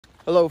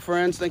Hello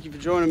friends, thank you for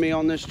joining me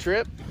on this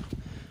trip.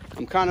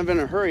 I'm kind of in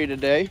a hurry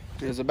today.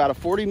 It's about a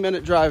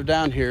 40-minute drive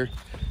down here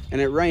and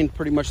it rained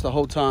pretty much the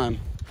whole time.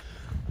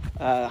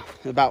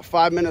 About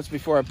 5 minutes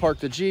before I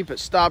parked the Jeep, it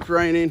stopped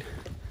raining.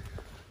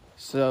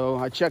 So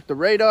I checked the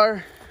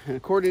radar, and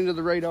according to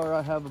the radar,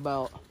 I have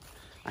about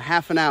a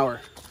half an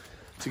hour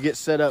to get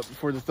set up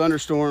before the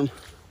thunderstorm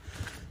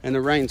and the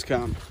rains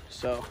come.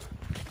 So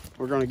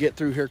we're gonna get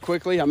through here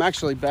quickly. I'm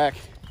actually back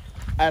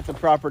at the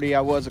property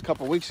I was a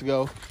couple weeks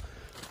ago.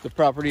 The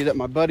property that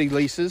my buddy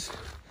leases.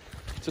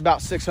 It's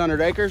about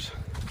 600 acres.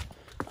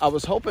 I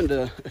was hoping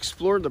to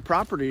explore the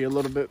property a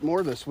little bit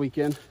more this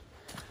weekend,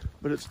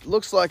 but it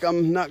looks like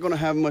I'm not gonna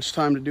have much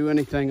time to do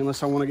anything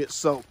unless I wanna get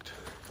soaked.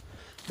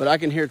 But I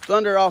can hear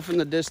thunder off in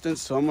the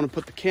distance, so I'm gonna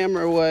put the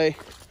camera away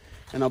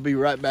and I'll be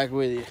right back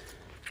with you.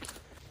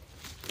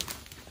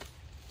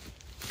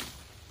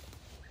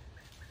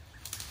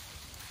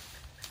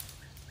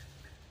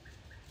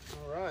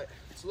 All right,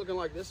 it's looking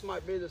like this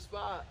might be the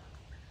spot.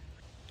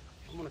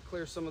 I'm gonna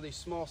clear some of these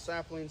small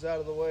saplings out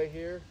of the way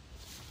here.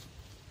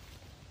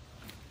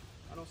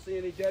 I don't see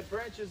any dead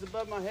branches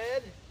above my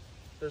head.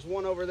 There's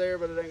one over there,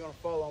 but it ain't gonna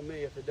fall on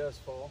me if it does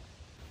fall.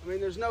 I mean,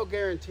 there's no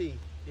guarantee.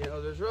 You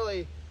know, there's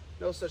really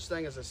no such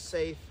thing as a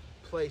safe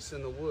place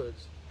in the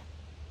woods.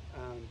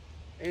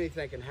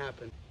 Anything can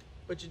happen.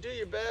 But you do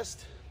your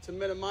best to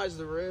minimize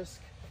the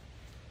risk.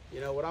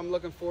 You know, what I'm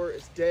looking for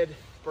is dead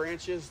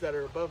branches that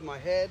are above my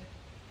head.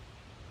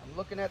 I'm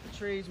looking at the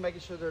trees,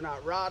 making sure they're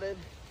not rotted.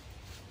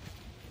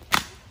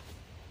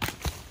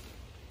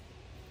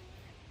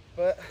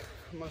 But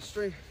I'm gonna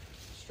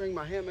string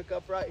my hammock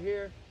up right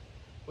here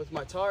with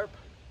my tarp,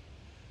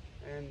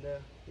 and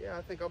yeah,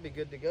 I think I'll be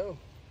good to go.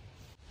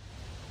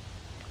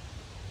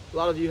 A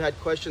lot of you had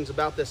questions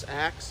about this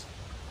axe.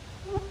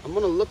 I'm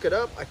gonna look it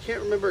up. I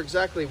can't remember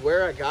exactly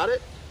where I got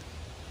it,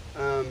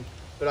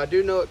 but I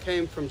do know it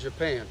came from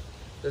Japan.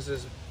 This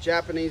is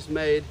Japanese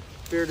made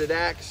bearded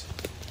axe.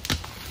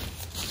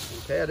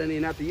 Okay, I didn't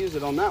even have to use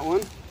it on that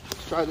one.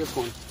 Let's try this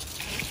one.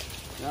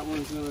 That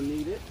one's gonna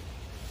need it.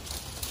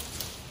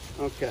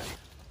 Okay.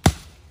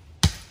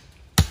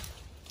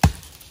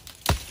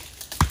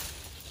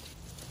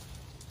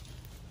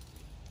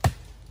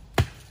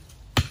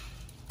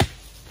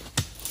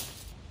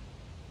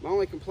 My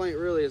only complaint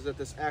really is that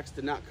this axe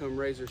did not come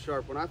razor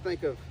sharp. When I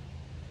think of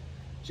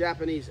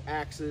Japanese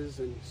axes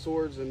and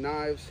swords and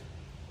knives,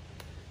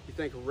 you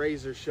think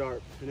razor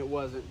sharp, and it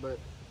wasn't. But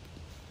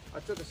I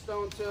took a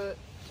stone to it,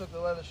 took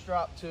the leather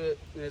strop to it,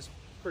 and it's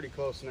pretty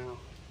close now.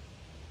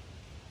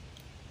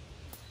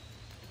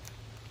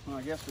 Well,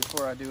 I guess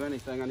before I do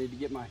anything, I need to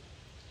get my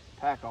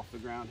pack off the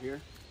ground here.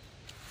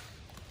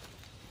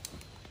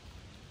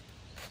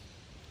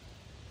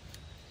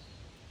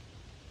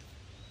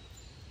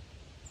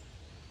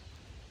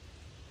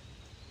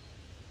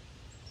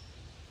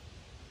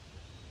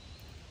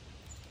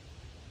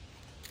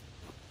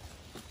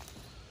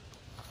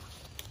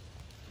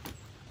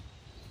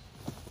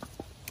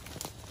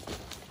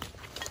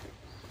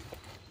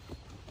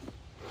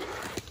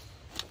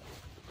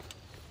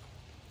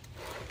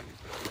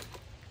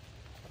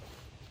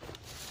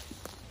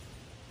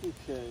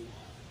 Okay,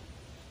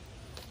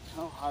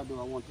 how high do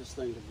I want this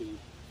thing to be?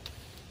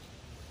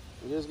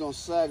 It is going to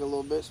sag a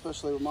little bit,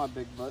 especially with my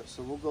big butt,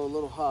 so we'll go a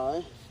little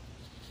high.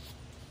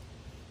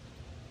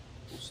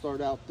 We'll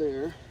start out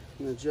there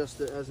and adjust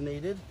it as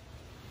needed.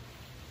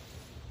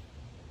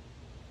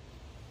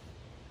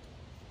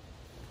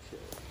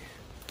 Okay,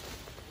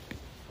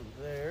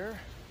 from there.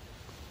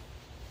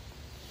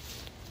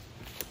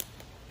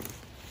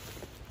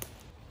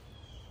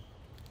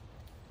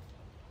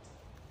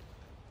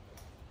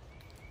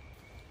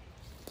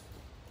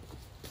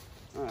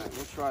 All right,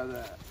 we'll try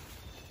that.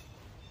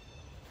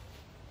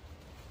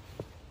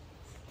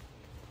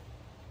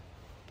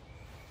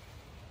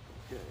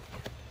 Okay.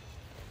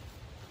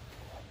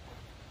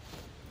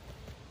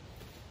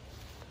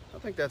 I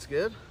think that's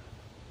good.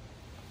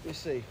 Let me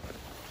see.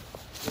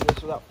 Do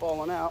this without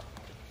falling out.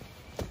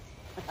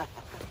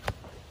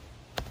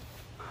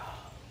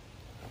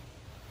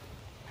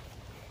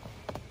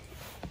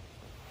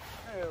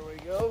 There we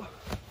go.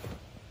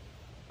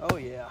 Oh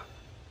yeah.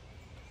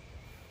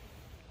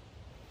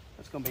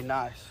 That's gonna be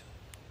nice.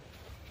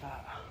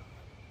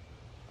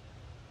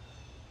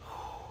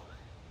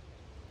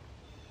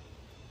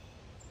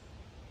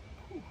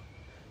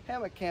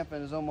 Hammock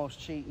camping is almost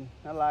cheating.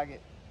 I like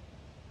it.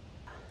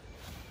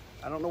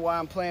 I don't know why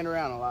I'm playing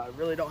around a lot. I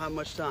really don't have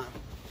much time.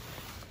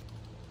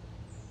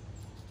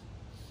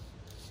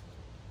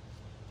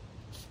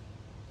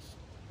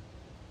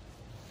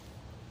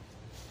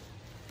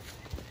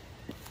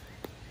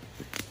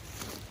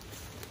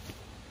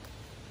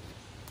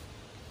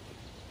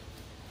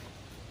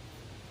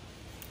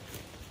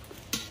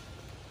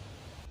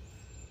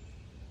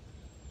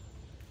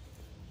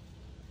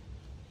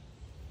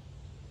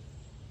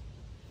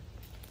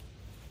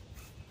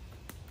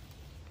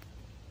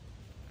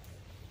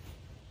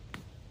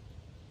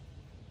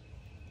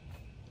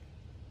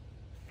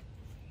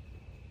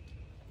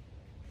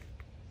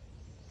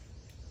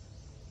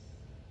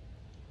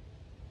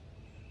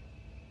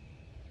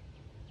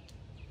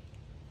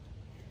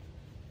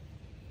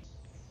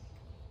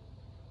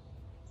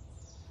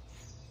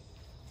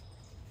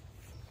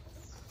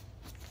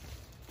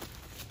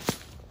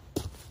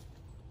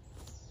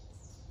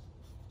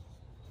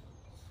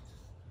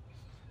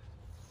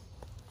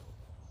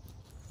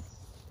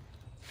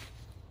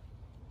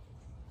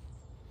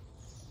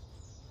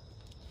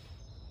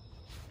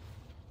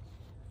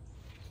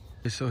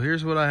 Okay, so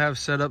here's what I have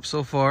set up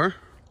so far.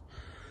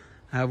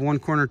 I have one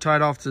corner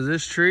tied off to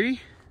this tree,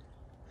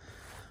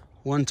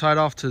 one tied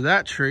off to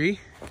that tree,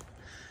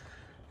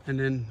 and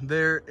then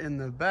there in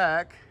the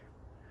back,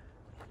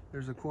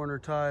 there's a corner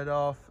tied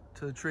off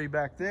to the tree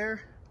back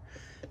there.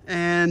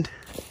 And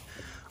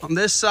on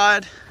this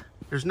side,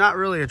 there's not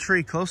really a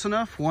tree close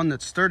enough, one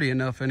that's sturdy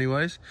enough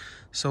anyways.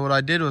 So what I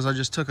did was I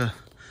just took a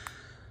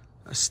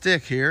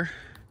stick here,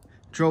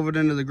 drove it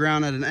into the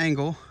ground at an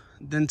angle,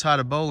 then tied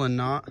a bowline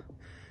knot,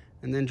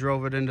 and then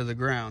drove it into the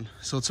ground.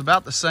 So it's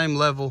about the same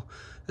level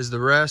as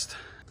the rest.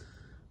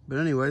 But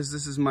anyways,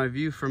 this is my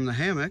view from the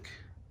hammock.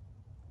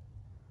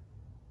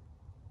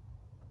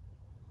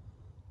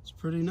 It's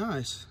pretty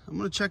nice. I'm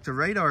gonna check the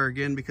radar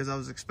again because I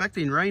was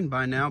expecting rain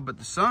by now, but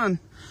the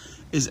sun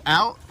is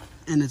out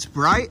and it's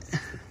bright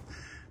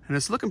and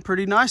it's looking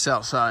pretty nice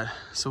outside.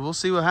 So we'll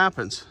see what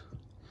happens.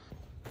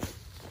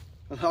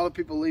 A lot of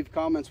people leave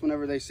comments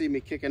whenever they see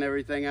me kicking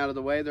everything out of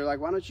the way. They're like,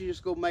 why don't you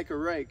just go make a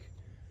rake?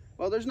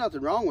 Well, there's nothing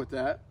wrong with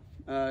that.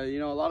 You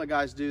know, a lot of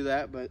guys do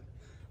that, but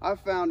I've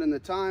found in the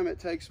time it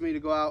takes me to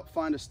go out,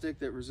 find a stick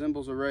that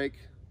resembles a rake,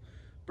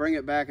 bring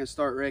it back and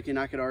start raking,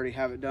 I could already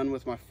have it done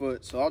with my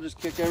foot. So I'll just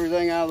kick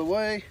everything out of the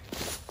way.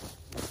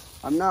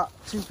 I'm not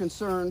too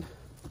concerned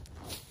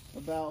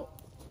about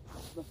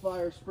the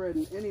fire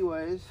spreading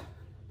anyways.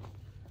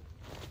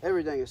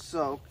 Everything is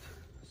soaked,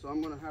 so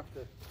I'm gonna have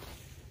to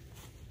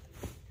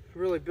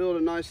really build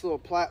a nice little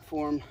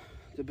platform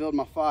to build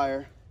my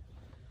fire.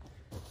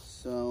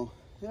 So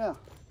yeah,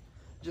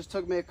 just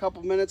took me a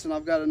couple minutes and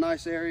I've got a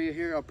nice area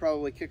here. I'll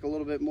probably kick a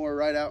little bit more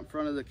right out in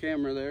front of the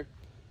camera there,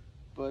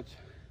 but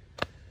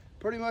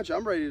pretty much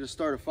I'm ready to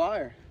start a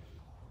fire.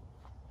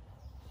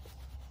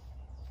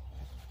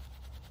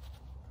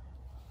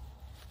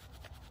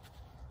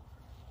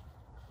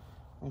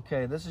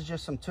 Okay, this is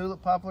just some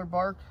tulip poplar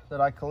bark that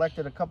I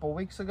collected a couple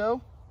weeks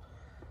ago.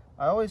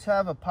 I always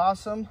have a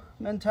possum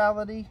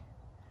mentality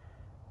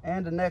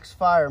and a next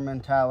fire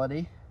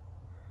mentality,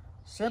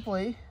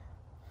 simply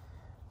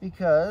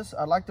because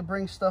I like to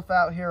bring stuff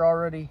out here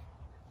already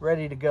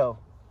ready to go.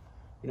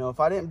 You know,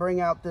 if I didn't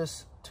bring out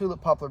this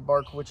tulip poplar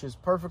bark, which is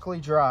perfectly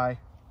dry,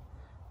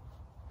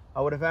 I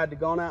would have had to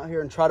gone out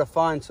here and try to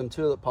find some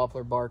tulip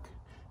poplar bark.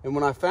 And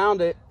when I found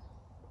it,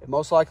 it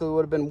most likely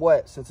would have been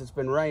wet since it's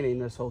been raining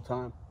this whole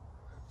time.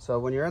 So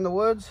when you're in the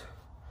woods,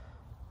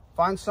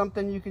 find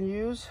something you can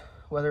use,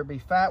 whether it be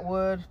fat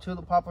wood,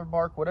 tulip poplar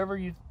bark, whatever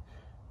you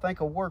think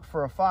will work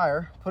for a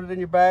fire. Put it in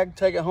your bag,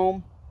 take it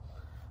home,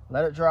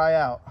 let it dry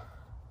out.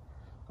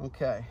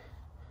 Okay,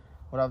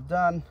 what I've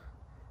done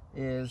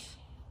is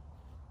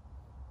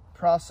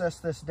process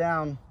this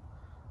down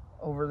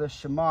over this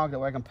shamag, that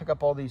way I can pick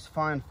up all these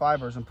fine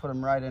fibers and put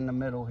them right in the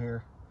middle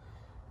here.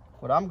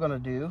 What I'm gonna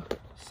do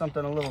is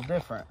something a little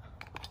different.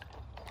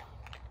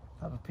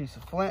 I have a piece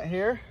of flint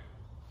here,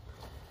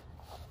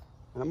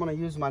 and I'm gonna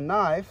use my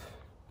knife.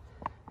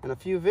 And a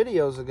few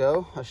videos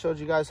ago, I showed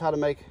you guys how to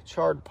make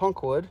charred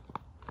punkwood.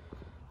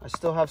 I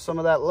still have some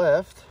of that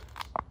left.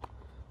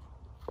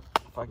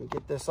 If I can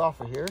get this off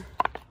of here.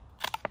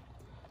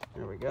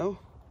 There we go.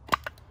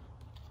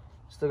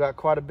 Still got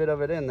quite a bit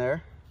of it in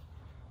there.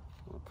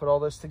 I'll put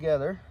all this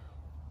together.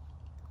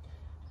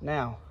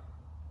 Now,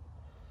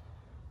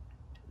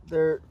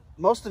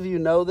 most of you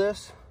know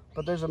this,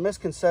 but there's a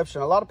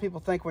misconception. A lot of people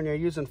think when you're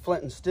using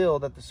flint and steel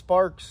that the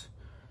sparks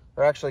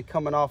are actually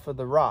coming off of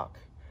the rock.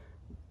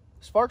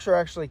 Sparks are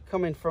actually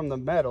coming from the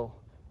metal,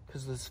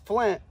 because this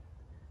flint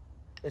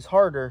is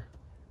harder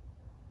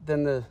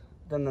than the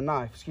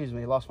knife. Excuse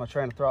me, lost my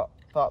train of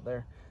thought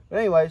there. But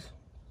anyways,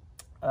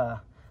 I'm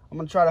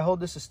gonna try to hold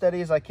this as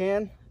steady as I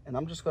can, and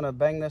I'm just gonna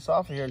bang this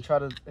off of here and try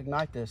to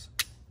ignite this.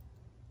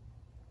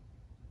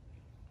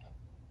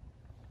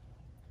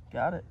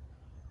 Got it.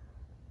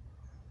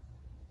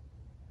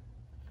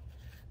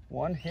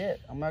 One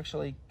hit. I'm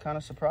actually kind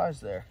of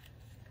surprised there.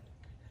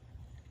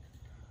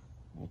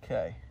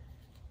 Okay.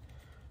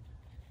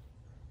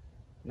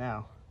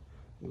 Now,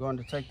 I'm going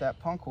to take that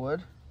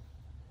punkwood,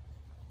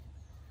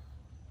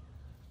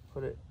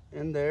 put it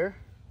in there.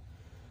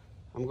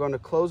 I'm going to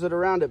close it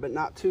around it, but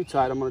not too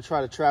tight. I'm going to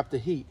try to trap the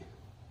heat.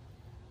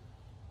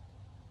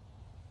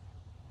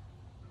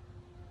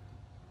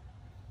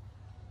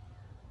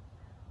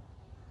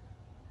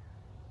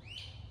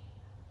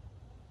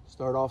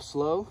 Start off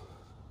slow.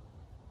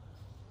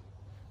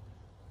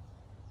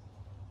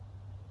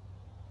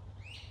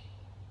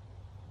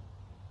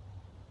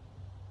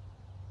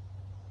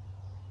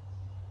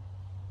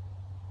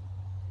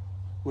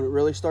 When it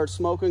really starts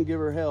smoking, give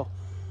her hell.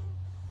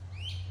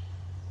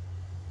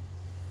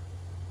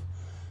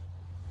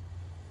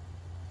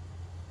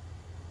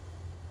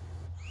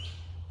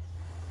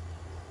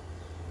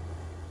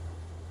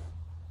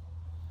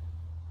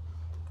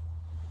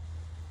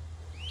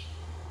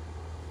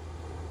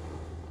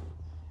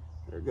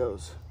 There it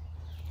goes.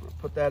 I'm gonna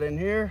put that in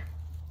here.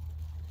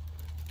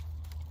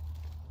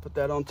 Put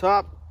that on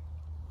top.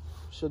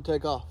 Should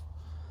take off.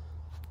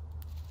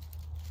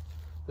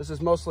 This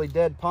is mostly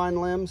dead pine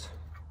limbs.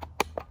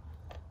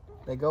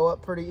 They go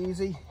up pretty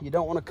easy. You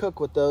don't want to cook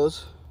with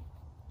those.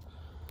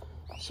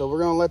 So we're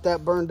gonna let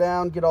that burn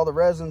down, get all the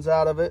resins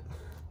out of it.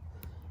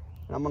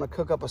 And I'm gonna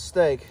cook up a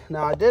steak.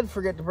 Now I did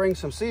forget to bring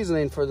some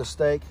seasoning for the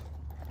steak,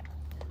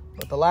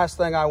 but the last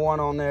thing I want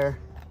on there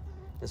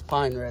is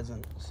pine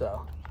resin.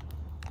 So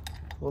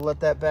we'll let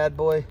that bad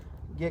boy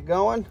get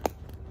going,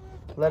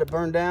 let it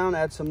burn down,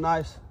 add some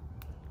nice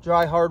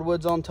dry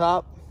hardwoods on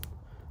top,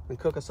 and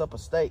cook us up a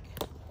steak.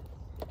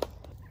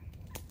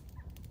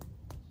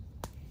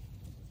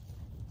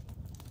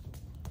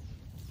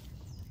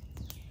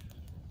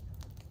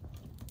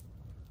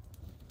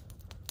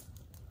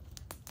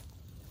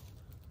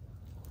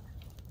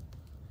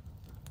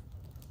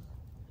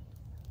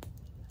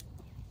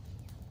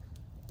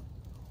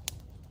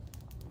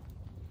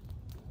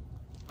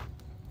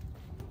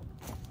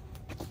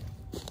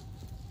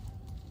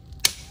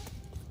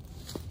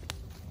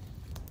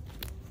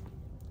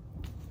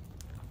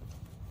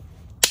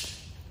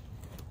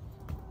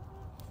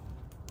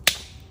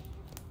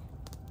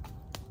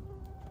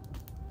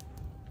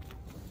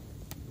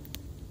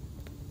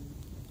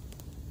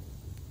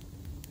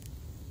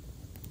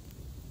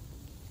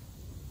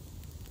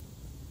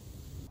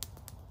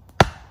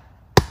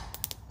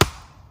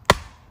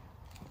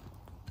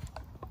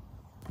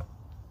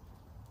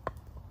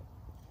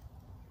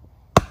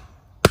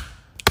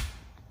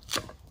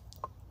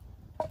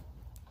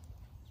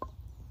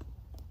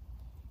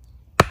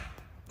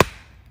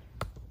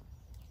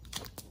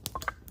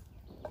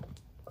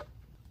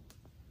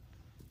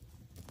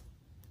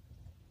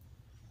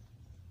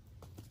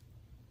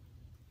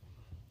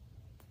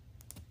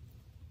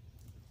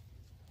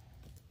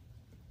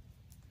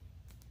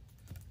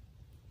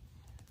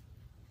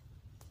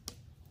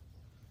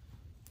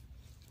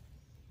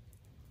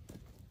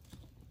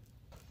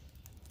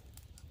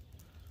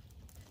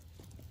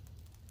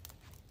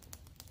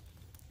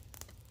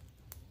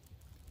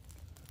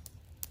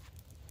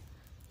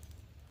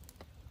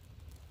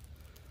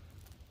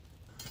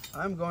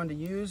 I'm going to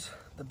use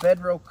the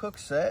Bedrow Cook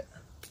Set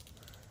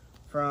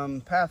from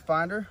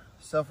Pathfinder,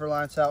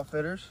 Self-Reliance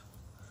Outfitters.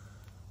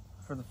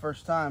 For the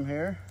first time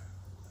here,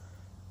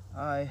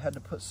 I had to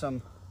put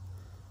some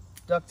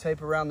duct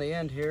tape around the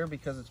end here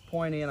because it's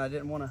pointy and I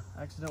didn't want to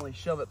accidentally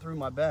shove it through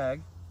my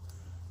bag.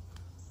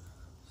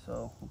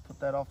 So we'll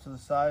put that off to the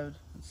side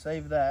and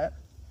save that.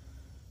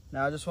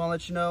 Now I just want to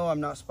let you know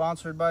I'm not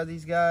sponsored by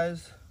these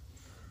guys.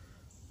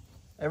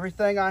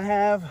 Everything I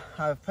have,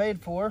 I've paid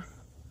for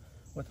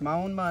with my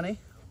own money,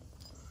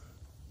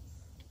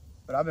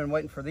 but I've been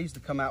waiting for these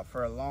to come out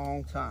for a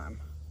long time.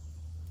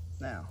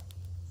 Now,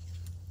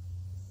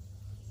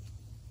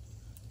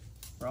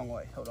 wrong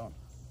way, hold on.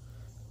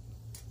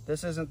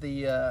 This isn't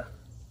the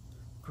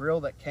grill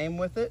that came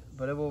with it,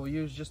 but it will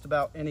use just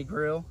about any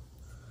grill.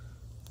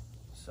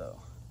 So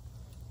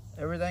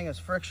everything is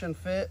friction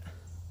fit.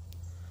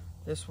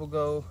 This will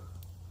go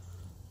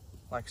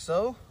like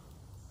so,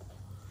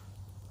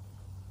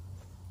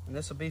 and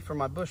this will be for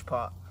my bush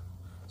pot.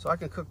 So I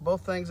can cook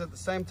both things at the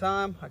same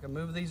time. I can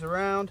move these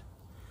around.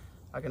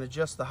 I can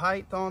adjust the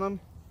height on them.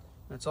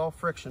 And it's all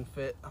friction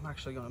fit. I'm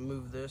actually going to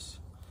move this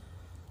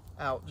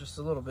out just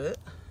a little bit.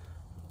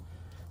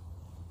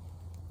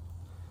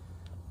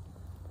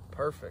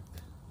 Perfect.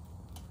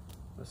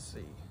 Let's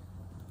see.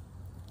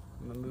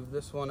 I'm going to move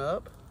this one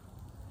up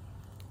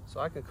so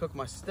I can cook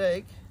my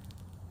steak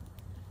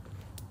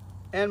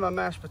and my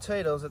mashed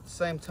potatoes at the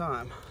same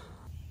time.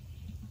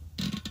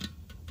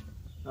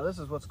 Now this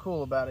is what's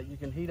cool about it. You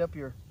can heat up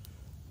your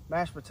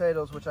mashed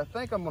potatoes, which I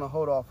think I'm gonna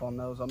hold off on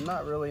those. I'm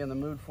not really in the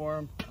mood for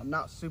them. I'm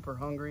not super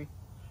hungry.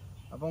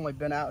 I've only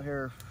been out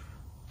here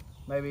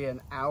maybe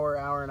an hour,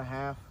 hour and a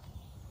half,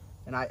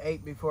 and I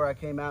ate before I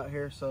came out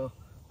here, so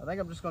I think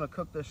I'm just gonna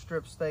cook this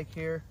strip steak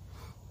here.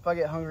 If I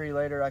get hungry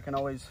later, I can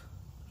always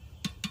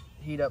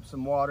heat up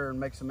some water and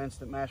make some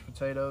instant mashed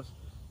potatoes.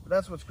 But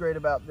that's what's great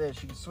about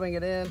this. You can swing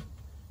it in,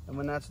 and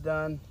when that's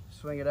done,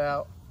 swing it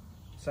out.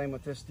 Same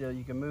with this deal.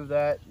 You can move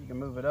that, you can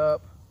move it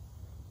up.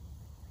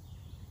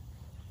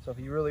 So if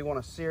you really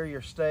want to sear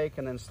your steak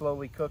and then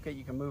slowly cook it,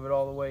 you can move it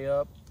all the way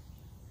up.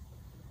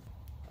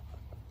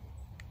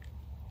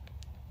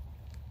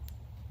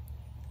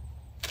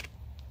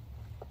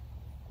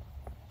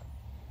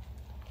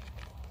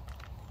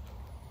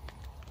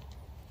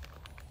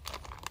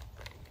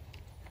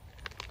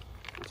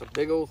 It's a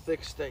big old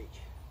thick steak.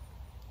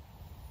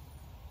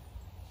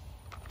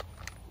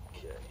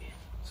 Okay,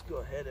 let's go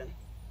ahead and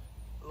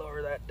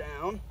lower that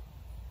down.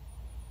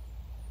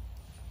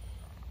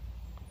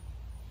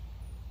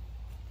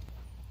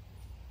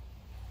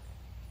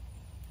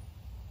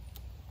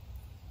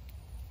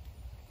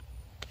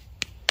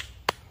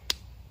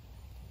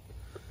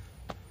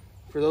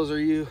 For those of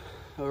you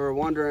who are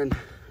wondering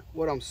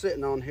what I'm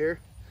sitting on here,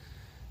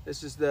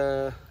 this is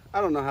the,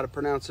 I don't know how to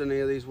pronounce any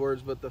of these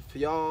words, but the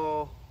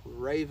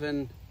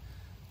Fjallraven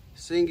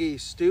Singi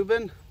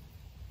Stubben.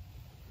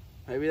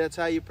 Maybe that's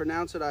how you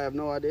pronounce it, I have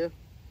no idea.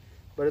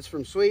 But it's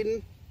from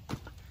Sweden,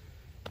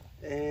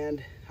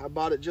 and I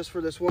bought it just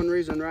for this one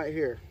reason right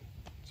here,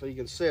 so you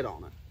can sit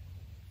on it.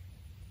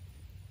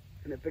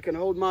 And if it can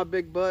hold my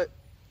big butt,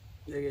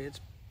 it's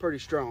pretty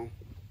strong.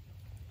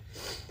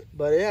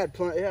 But it had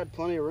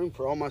plenty of room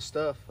for all my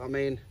stuff. I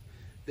mean,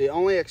 the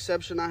only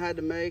exception I had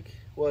to make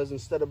was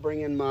instead of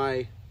bringing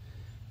my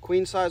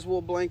queen size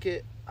wool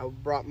blanket, I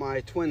brought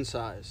my twin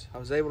size. I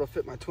was able to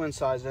fit my twin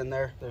size in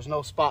there. There's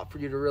no spot for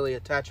you to really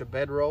attach a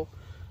bedroll.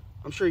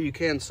 I'm sure you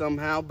can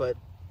somehow, but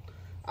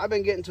I've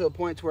been getting to a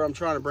point to where I'm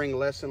trying to bring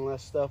less and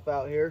less stuff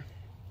out here.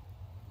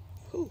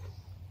 Whew.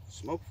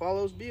 Smoke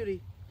follows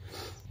beauty.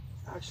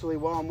 Actually,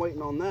 while I'm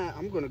waiting on that,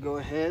 I'm going to go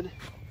ahead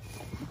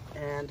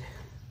and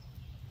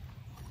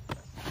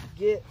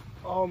get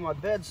all my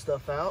bed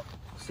stuff out.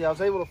 See, I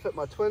was able to fit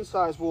my twin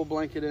size wool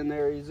blanket in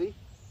there easy,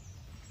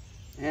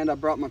 and I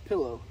brought my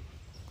pillow.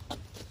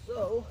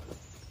 So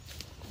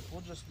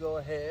we'll just go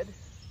ahead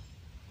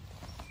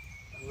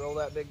and roll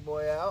that big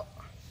boy out.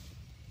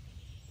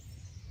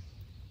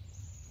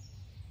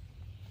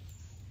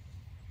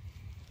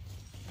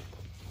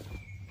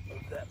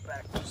 Move that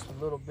back just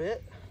a little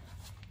bit.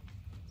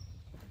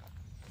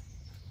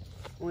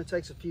 Only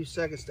takes a few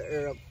seconds to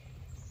air up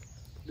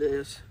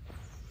this.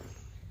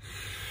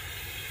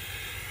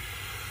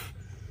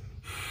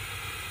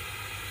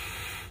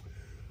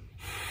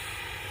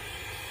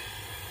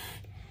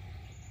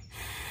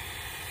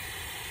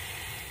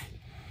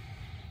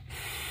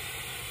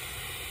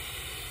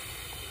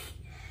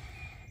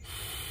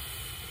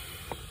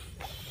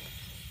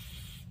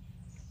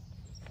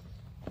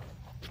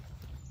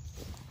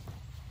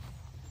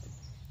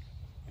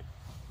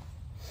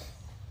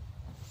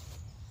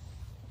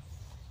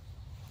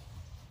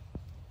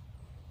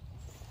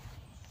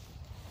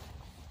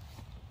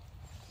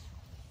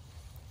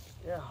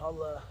 Yeah,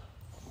 let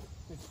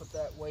me put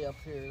that way up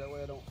here. That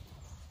way I don't,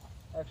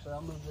 actually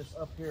I'll move this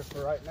up here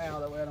for right now.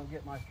 That way I don't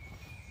get my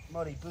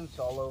muddy boots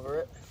all over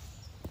it.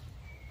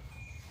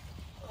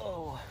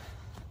 Oh,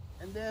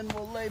 and then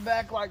we'll lay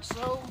back like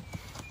so.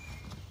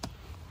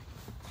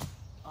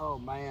 Oh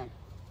man,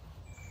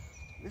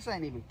 this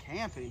ain't even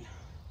camping.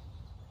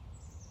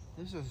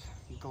 This is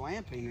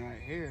glamping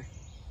right here.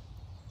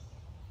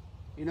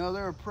 You know,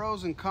 there are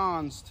pros and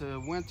cons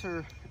to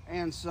winter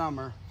and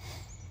summer.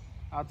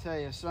 I'll tell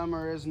you,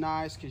 summer is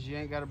nice because you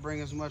ain't got to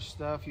bring as much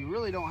stuff. You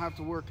really don't have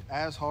to work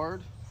as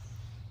hard.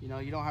 You know,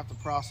 you don't have to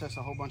process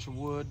a whole bunch of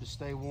wood to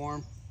stay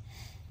warm.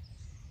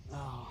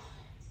 Oh,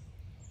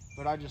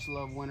 but I just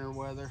love winter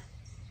weather.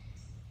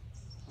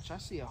 Which I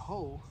see a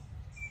hole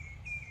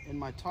in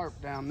my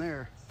tarp down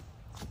there.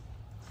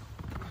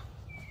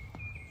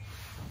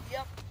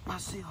 Yep, I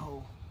see a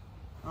hole.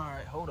 All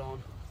right, hold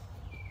on.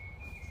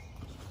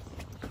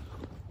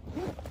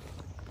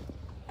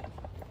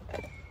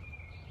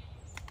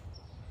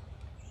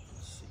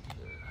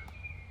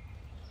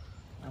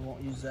 I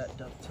won't use that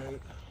duct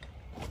tape.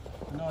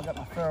 I know I got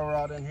my ferro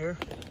rod in here.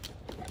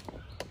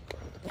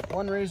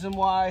 One reason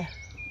why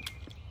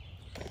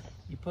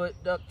you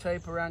put duct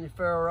tape around your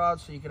ferro rod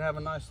so you can have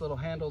a nice little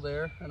handle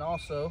there, and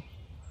also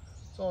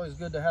it's always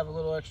good to have a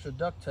little extra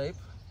duct tape.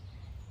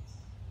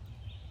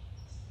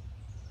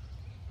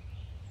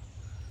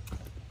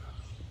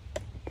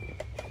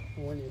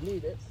 When you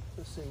need it.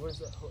 Let's see, where's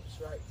that hook? It's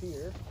right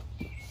here.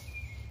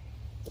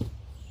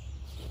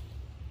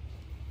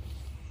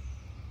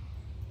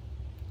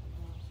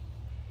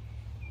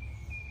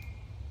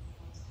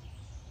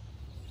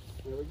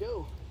 There we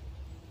go.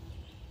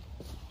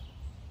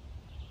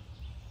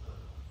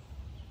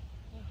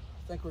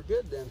 I think we're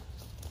good then.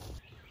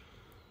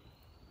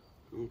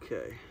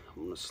 Okay,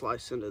 I'm gonna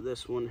slice into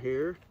this one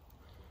here.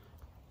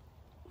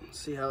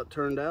 See how it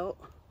turned out.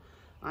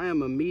 I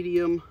am a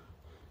medium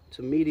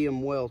to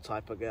medium well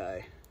type of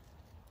guy.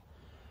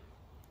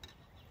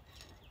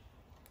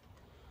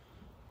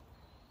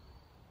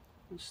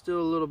 There's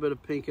still a little bit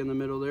of pink in the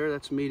middle there.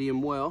 That's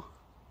medium well.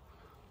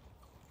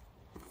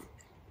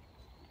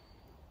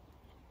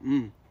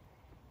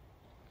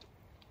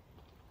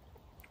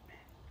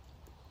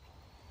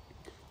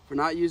 For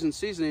not using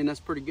seasoning, that's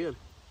pretty good.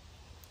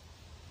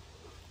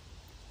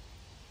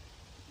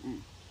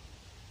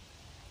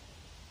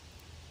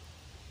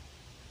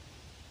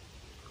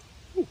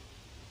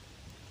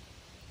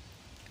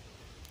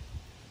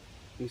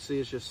 You see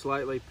it's just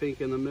slightly pink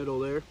in the middle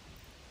there.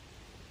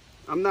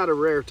 I'm not a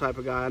rare type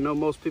of guy. I know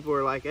most people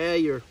are like, hey,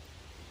 you're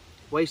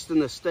wasting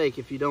the steak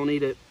if you don't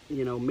eat it,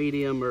 you know,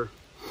 medium or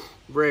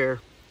rare.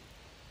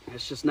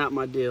 It's just not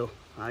my deal.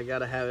 I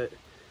gotta have it,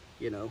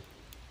 you know,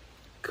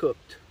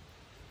 cooked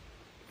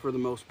for the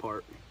most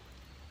part.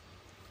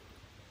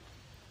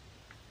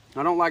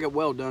 I don't like it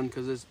well done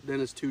because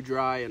then it's too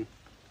dry and,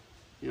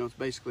 you know, it's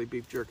basically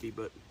beef jerky,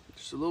 but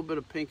just a little bit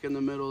of pink in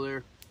the middle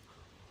there.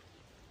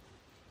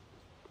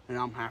 And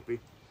I'm happy.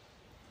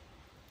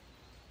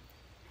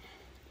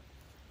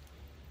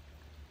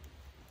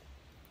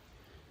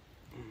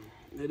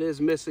 It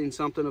is missing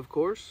something, of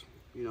course.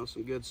 You know,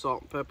 some good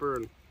salt and pepper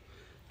and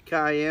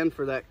cayenne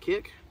for that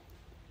kick.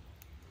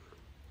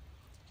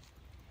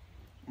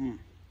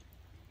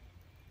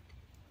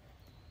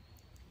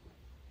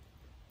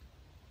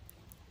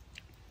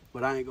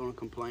 But I ain't gonna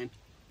complain.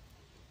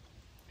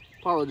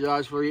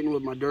 Apologize for eating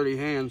with my dirty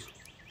hands.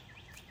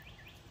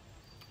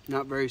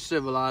 Not very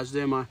civilized,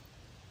 am I?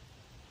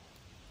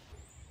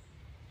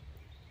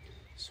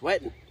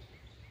 Sweating.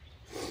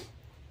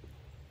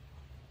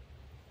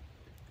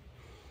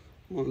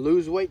 I'm gonna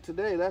lose weight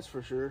today, that's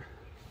for sure.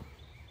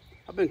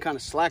 I've been kind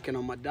of slacking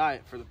on my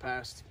diet for the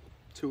past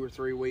 2 or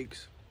 3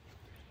 weeks.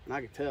 And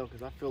I can tell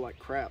because I feel like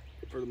crap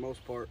for the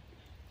most part.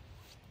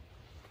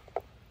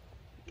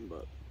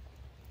 But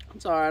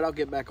it's all right, I'll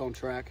get back on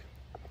track.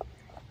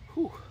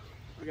 Whew.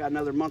 I got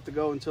another month to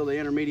go until the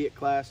intermediate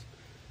class.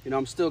 You know,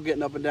 I'm still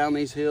getting up and down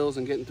these hills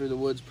and getting through the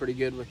woods pretty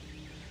good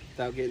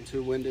without getting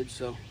too winded.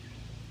 So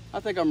I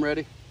think I'm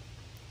ready.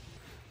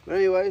 But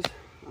anyways,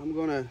 I'm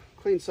gonna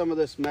clean some of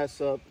this mess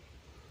up.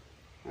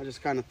 I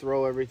just kind of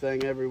throw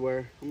everything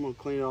everywhere. I'm gonna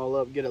clean it all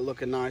up, get it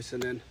looking nice,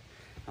 and then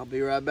I'll be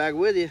right back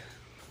with you.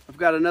 I've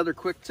got another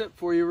quick tip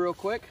for you real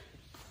quick.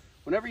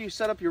 Whenever you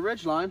set up your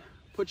ridge line,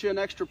 put you an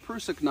extra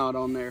prusik knot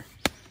on there.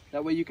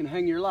 That way you can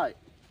hang your light.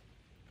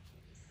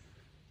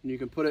 And you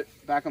can put it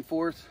back and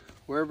forth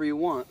wherever you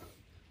want.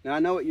 Now I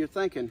know what you're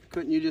thinking.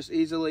 Couldn't you just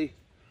easily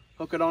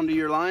hook it onto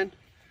your line?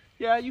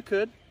 Yeah, you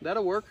could.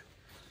 That'll work.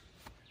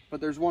 But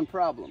there's one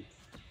problem.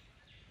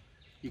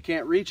 You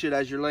can't reach it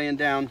as you're laying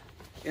down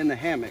in the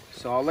hammock.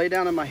 So I'll lay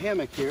down in my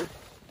hammock here.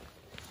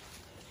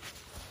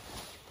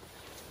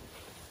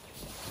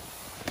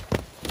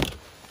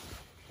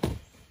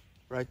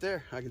 Right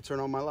there, I can turn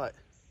on my light.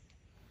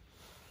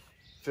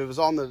 If it was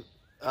on the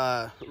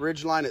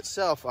ridge line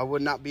itself, I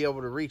would not be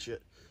able to reach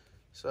it.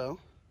 So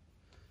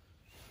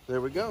there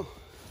we go.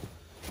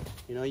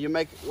 You know, you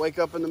wake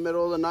up in the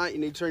middle of the night, you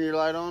need to turn your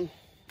light on.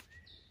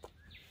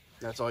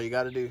 That's all you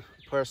got to do.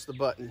 Press the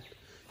button.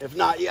 If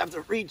not, you have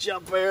to reach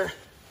up there.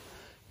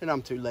 And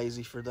I'm too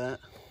lazy for that.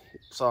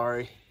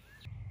 Sorry.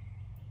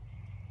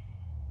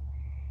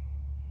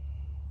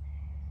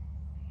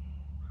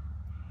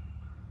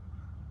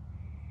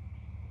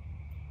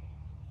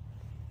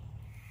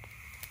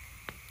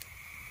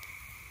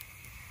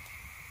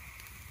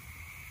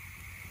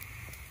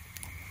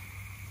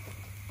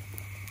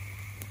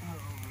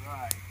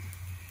 Alright.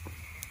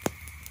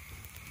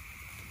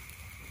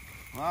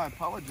 Well, I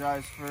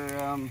apologize for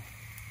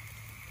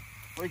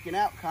freaking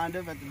out kind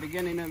of at the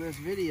beginning of this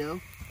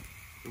video.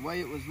 The way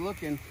it was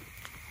looking,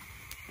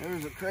 there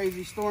was a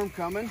crazy storm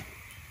coming,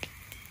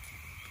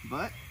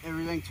 but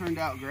everything turned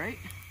out great.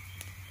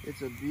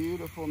 It's a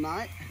beautiful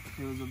night.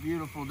 It was a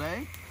beautiful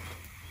day,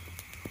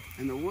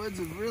 and the woods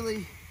have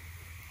really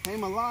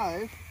came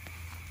alive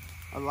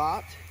a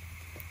lot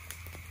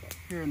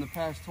here in the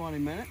past 20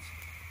 minutes.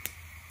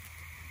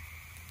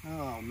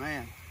 Oh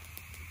man,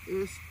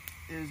 this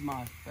is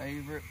my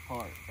favorite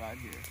part right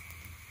here.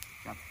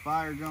 Got the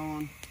fire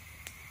going,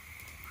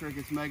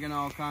 crickets making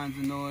all kinds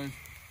of noise.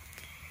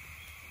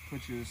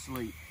 Put you to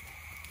sleep.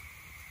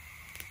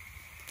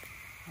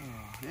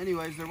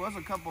 Anyways, there was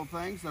a couple of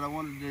things that I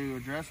wanted to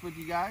address with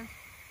you guys.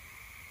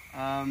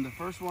 The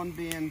first one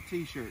being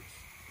t-shirts.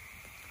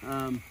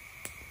 On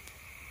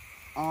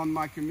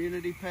my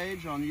community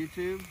page on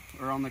YouTube,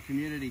 or on the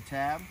community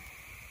tab,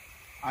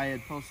 I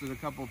had posted a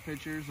couple of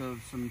pictures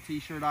of some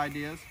t-shirt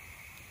ideas,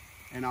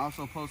 and I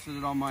also posted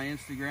it on my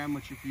Instagram,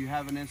 which if you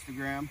have an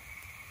Instagram,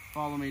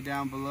 follow me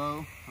down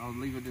below. I'll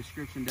leave a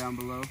description down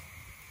below.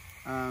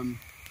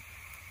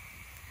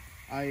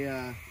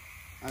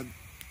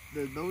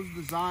 Those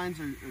designs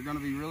are going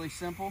to be really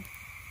simple.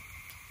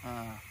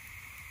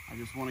 I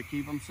just want to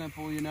keep them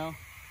simple, you know.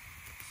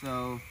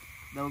 So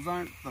those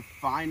aren't the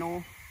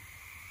final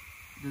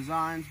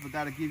designs, but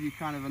that'll give you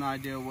kind of an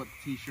idea of what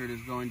the t-shirt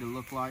is going to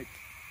look like.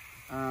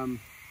 I'm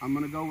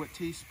going to go with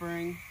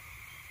Teespring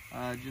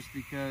just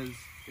because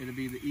it'll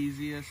be the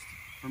easiest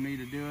for me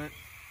to do it.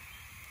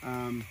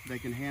 They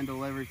can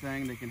handle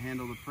everything. They can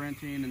handle the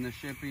printing and the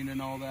shipping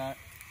and all that.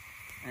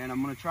 And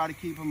I'm going to try to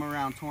keep them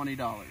around $20.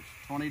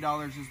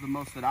 $20 is the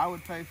most that I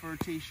would pay for a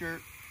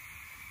t-shirt,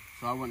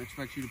 so I wouldn't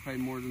expect you to pay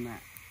more than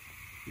that.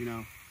 You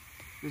know,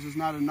 this is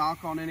not a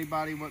knock on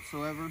anybody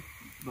whatsoever,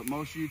 but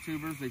most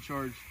YouTubers, they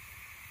charge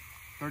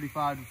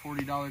 $35 to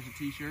 $40 a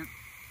t-shirt.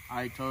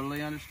 I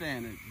totally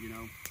understand it. You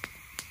know,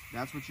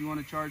 that's what you want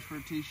to charge for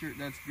a t-shirt,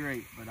 that's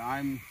great. But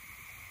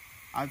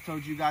I've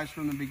told you guys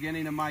from the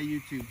beginning of my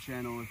YouTube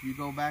channel, if you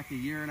go back a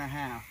year and a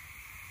half,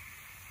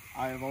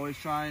 I have always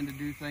trying to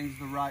do things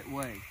the right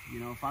way. You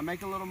know, if I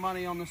make a little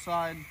money on the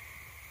side,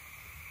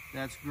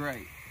 that's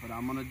great. But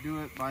I'm going to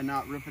do it by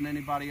not ripping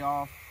anybody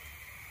off.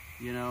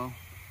 You know,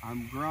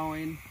 I'm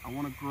growing. I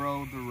want to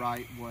grow the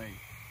right way.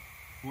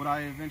 Would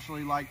I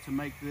eventually like to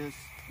make this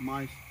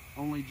my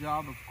only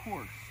job? Of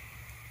course.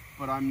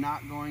 But I'm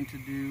not going to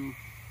do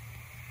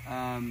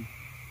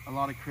a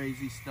lot of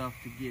crazy stuff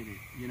to get it,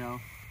 you know.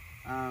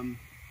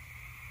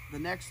 The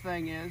next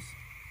thing is,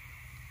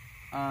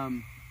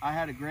 I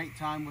had a great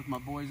time with my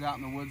boys out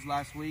in the woods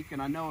last week,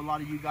 and I know a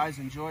lot of you guys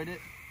enjoyed it.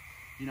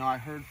 You know,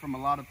 I've heard from a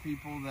lot of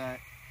people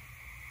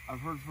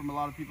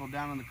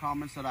down in the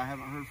comments that I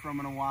haven't heard from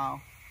in a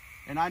while.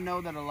 And I know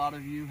that a lot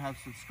of you have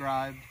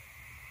subscribed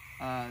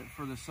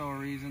for the sole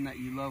reason that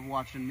you love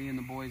watching me and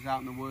the boys out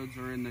in the woods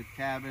or in the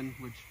cabin,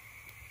 which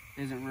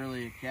isn't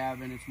really a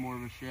cabin, it's more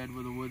of a shed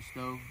with a wood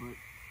stove. But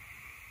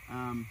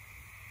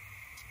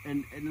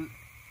and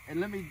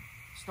let me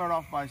start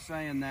off by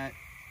saying that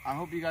I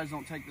hope you guys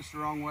don't take this the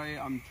wrong way.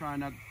 I'm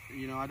trying not,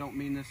 you know, I don't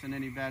mean this in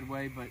any bad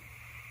way, but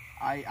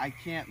I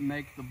can't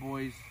make the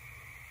boys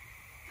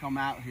come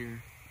out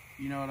here.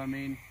 You know what I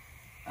mean?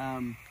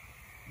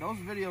 Those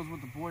videos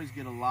with the boys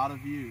get a lot of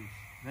views.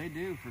 They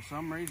do, for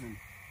some reason.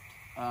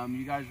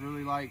 You guys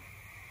really like,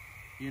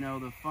 you know,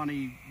 the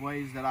funny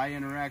ways that I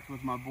interact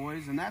with my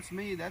boys, and that's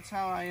me. That's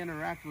how I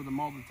interact with them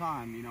all the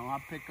time. You know, I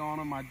pick on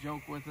them, I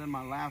joke with them,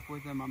 I laugh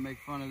with them, I make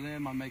fun of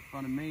them, I make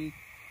fun of me.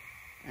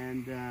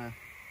 And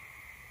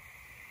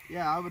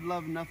yeah, I would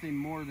love nothing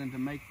more than to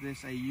make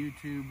this a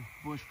YouTube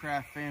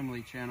bushcraft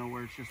family channel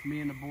where it's just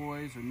me and the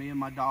boys or me and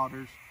my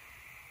daughters.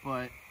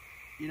 But,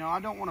 you know, I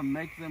don't want to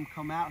make them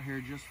come out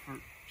here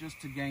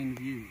just to gain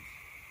views.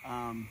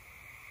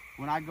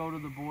 When I go to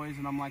the boys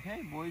and I'm like,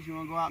 hey boys, you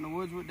want to go out in the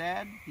woods with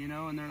dad? You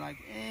know, and they're like,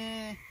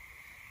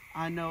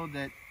 I know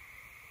that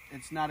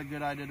it's not a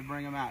good idea to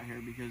bring them out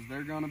here because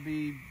they're going to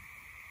be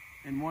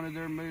in one of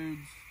their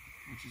moods,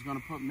 which is going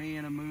to put me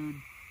in a mood.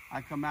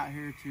 I come out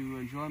here to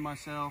enjoy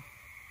myself,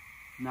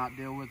 not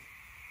deal with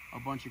a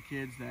bunch of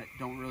kids that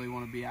don't really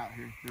want to be out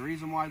here. The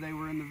reason why they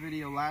were in the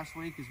video last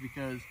week is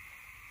because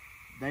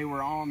they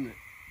were on it.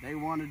 They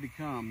wanted to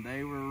come.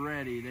 They were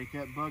ready. They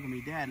kept bugging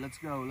me, Dad, let's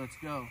go, let's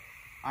go.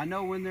 I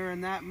know when they're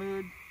in that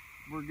mood,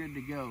 we're good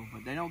to go,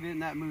 but they don't get in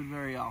that mood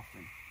very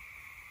often,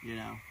 you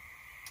know.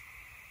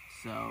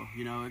 So,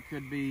 you know, it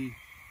could be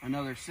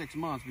another 6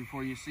 months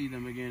before you see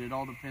them again. It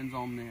all depends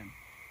on them.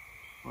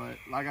 But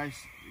like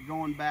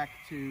going back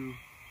to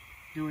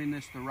doing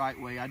this the right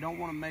way, I don't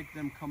want to make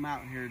them come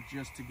out here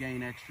just to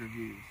gain extra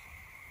views.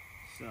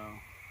 So,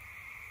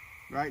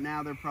 right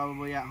now they're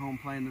probably at home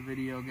playing the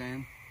video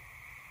game.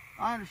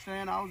 I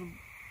understand.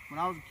 When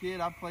I was a kid,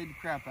 I played the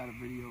crap out of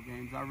video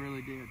games. I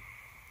really did.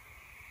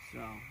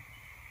 So,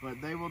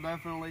 but they will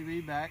definitely be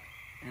back,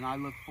 and I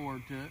look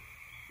forward to it.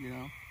 You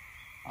know,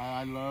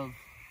 I love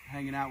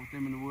hanging out with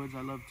them in the woods.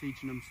 I love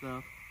teaching them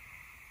stuff.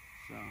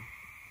 So,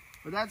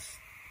 but that's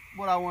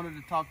what I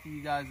wanted to talk to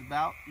you guys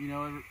about. You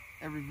know,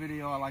 every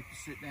video I like to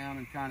sit down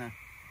and kind of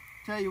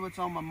tell you what's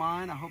on my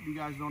mind. I hope you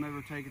guys don't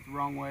ever take it the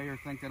wrong way or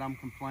think that I'm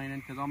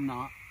complaining, because I'm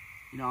not.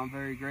 You know, I'm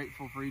very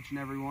grateful for each and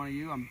every one of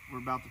you. We're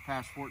about to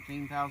pass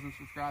 14,000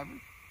 subscribers.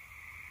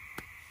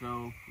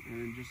 So,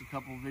 and just a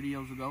couple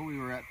videos ago, we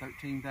were at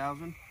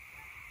 13,000.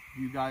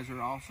 You guys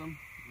are awesome.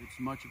 It's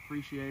much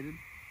appreciated.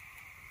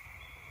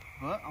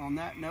 But on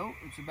that note,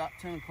 it's about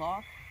 10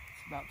 o'clock.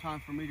 It's about time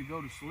for me to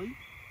go to sleep.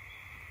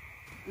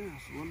 Yeah,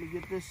 so let me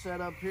get this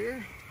set up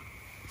here.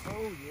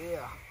 Oh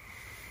yeah.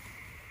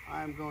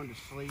 I am going to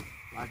sleep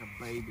like a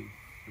baby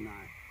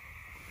tonight.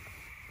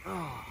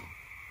 Oh,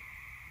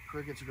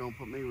 crickets are gonna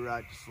put me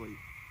right to sleep.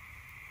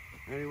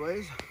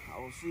 Anyways, I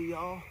will see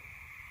y'all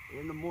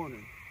in the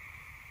morning.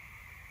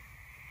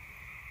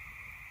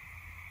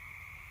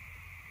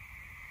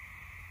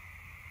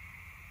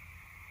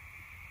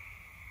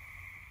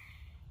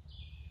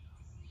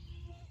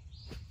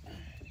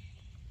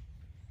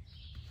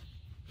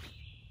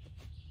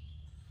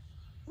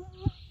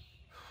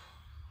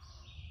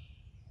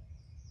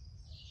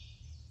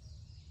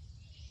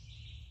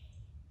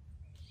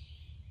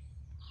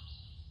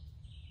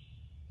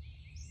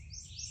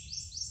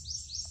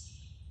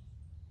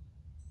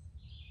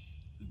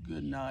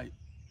 Good night.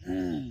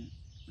 It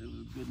was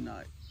a good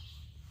night.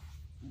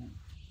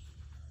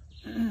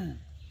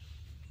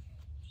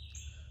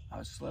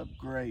 I slept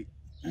great.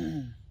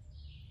 There's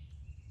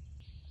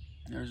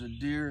a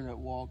deer that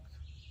walked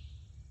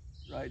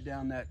right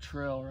down that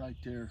trail right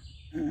there.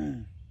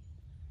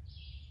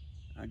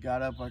 I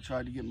got up, I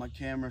tried to get my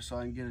camera so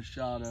I can get a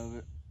shot of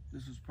it.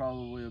 This was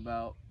probably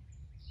about,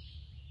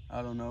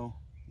 I don't know,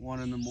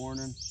 1 in the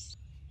morning.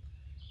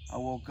 I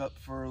woke up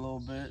for a little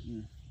bit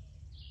and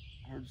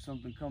heard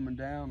something coming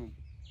down, and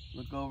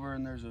look over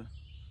and there's a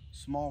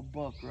small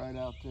buck right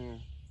out there.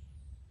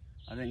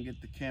 I didn't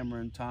get the camera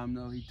in time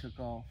though, he took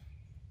off.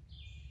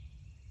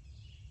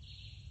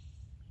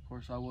 Of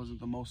course, I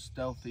wasn't the most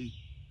stealthy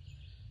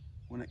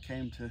when it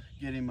came to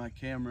getting my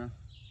camera,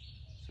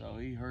 so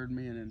he heard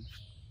me and then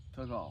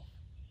took off.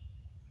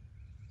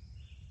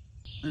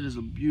 It is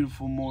a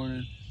beautiful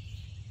morning.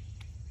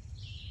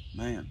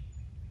 Man,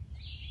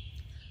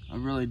 I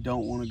really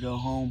don't want to go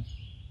home,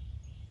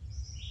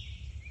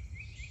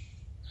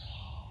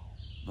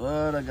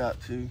 but I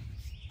got to.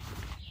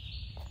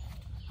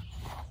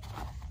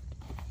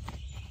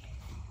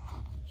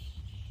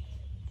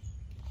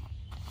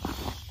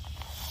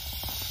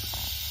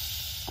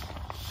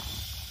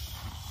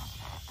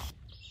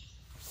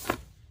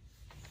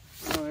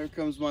 Well, here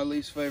comes my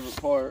least favorite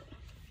part,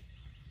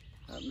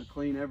 having to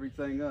clean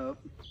everything up.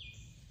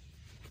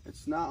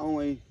 It's not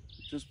only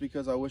just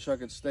because I wish I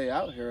could stay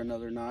out here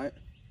another night,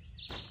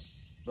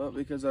 but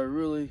because I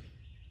really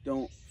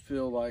don't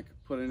feel like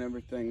putting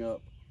everything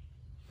up.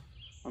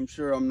 I'm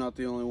sure I'm not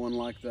the only one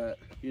like that.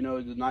 You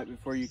know, the night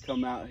before you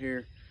come out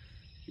here,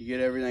 you get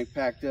everything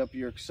packed up,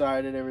 you're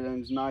excited,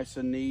 everything's nice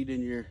and neat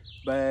in your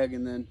bag,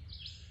 and then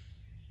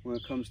when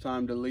it comes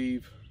time to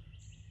leave,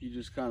 you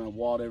just kind of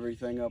wad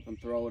everything up and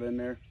throw it in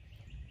there.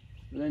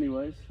 But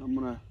anyways, I'm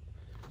gonna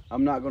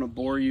I'm not going to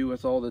bore you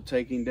with all the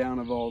taking down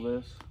of all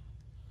this,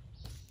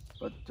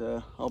 but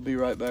I'll be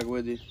right back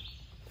with you.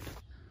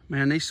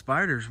 Man, these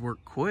spiders work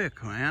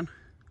quick, man.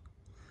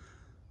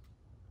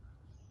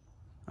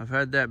 I've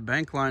had that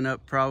bank line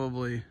up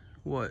probably,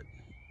 what,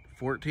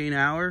 14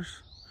 hours?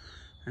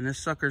 And this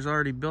sucker's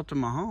already built to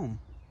my home.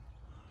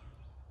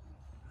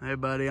 Hey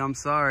buddy, I'm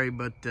sorry,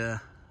 but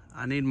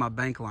I need my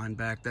bank line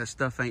back. That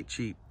stuff ain't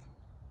cheap.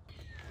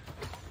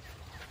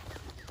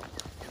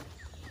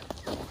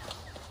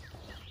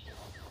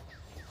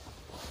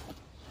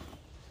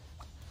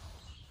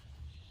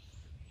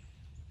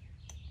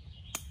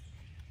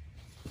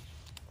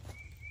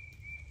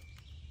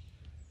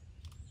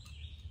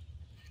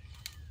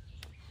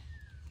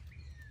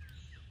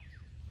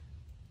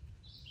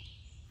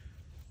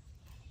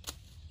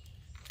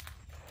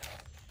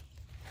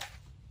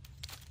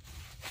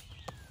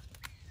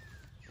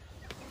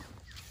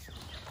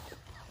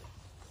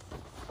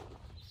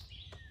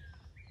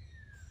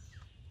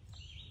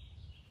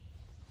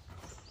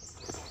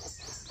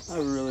 I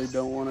really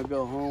don't want to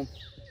go home.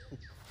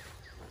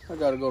 I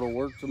gotta go to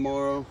work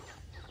tomorrow.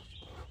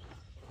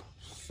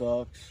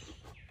 Sucks.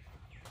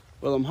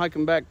 Well, I'm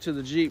hiking back to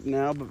the Jeep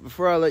now, but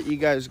before I let you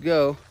guys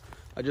go,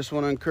 I just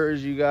want to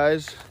encourage you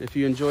guys, if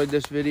you enjoyed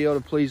this video, to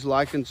please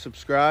like and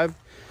subscribe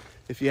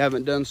if you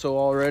haven't done so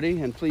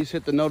already, and please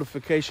hit the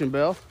notification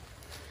bell.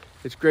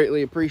 It's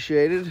greatly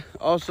appreciated.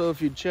 Also, if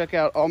you'd check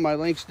out all my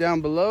links down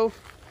below,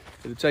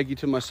 it'll take you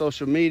to my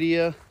social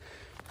media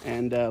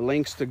and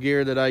links to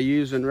gear that I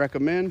use and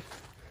recommend.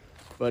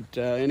 But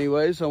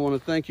anyways, I want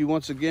to thank you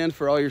once again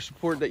for all your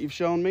support that you've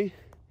shown me,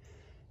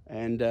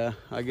 and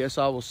I guess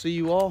I will see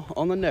you all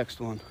on the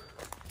next one.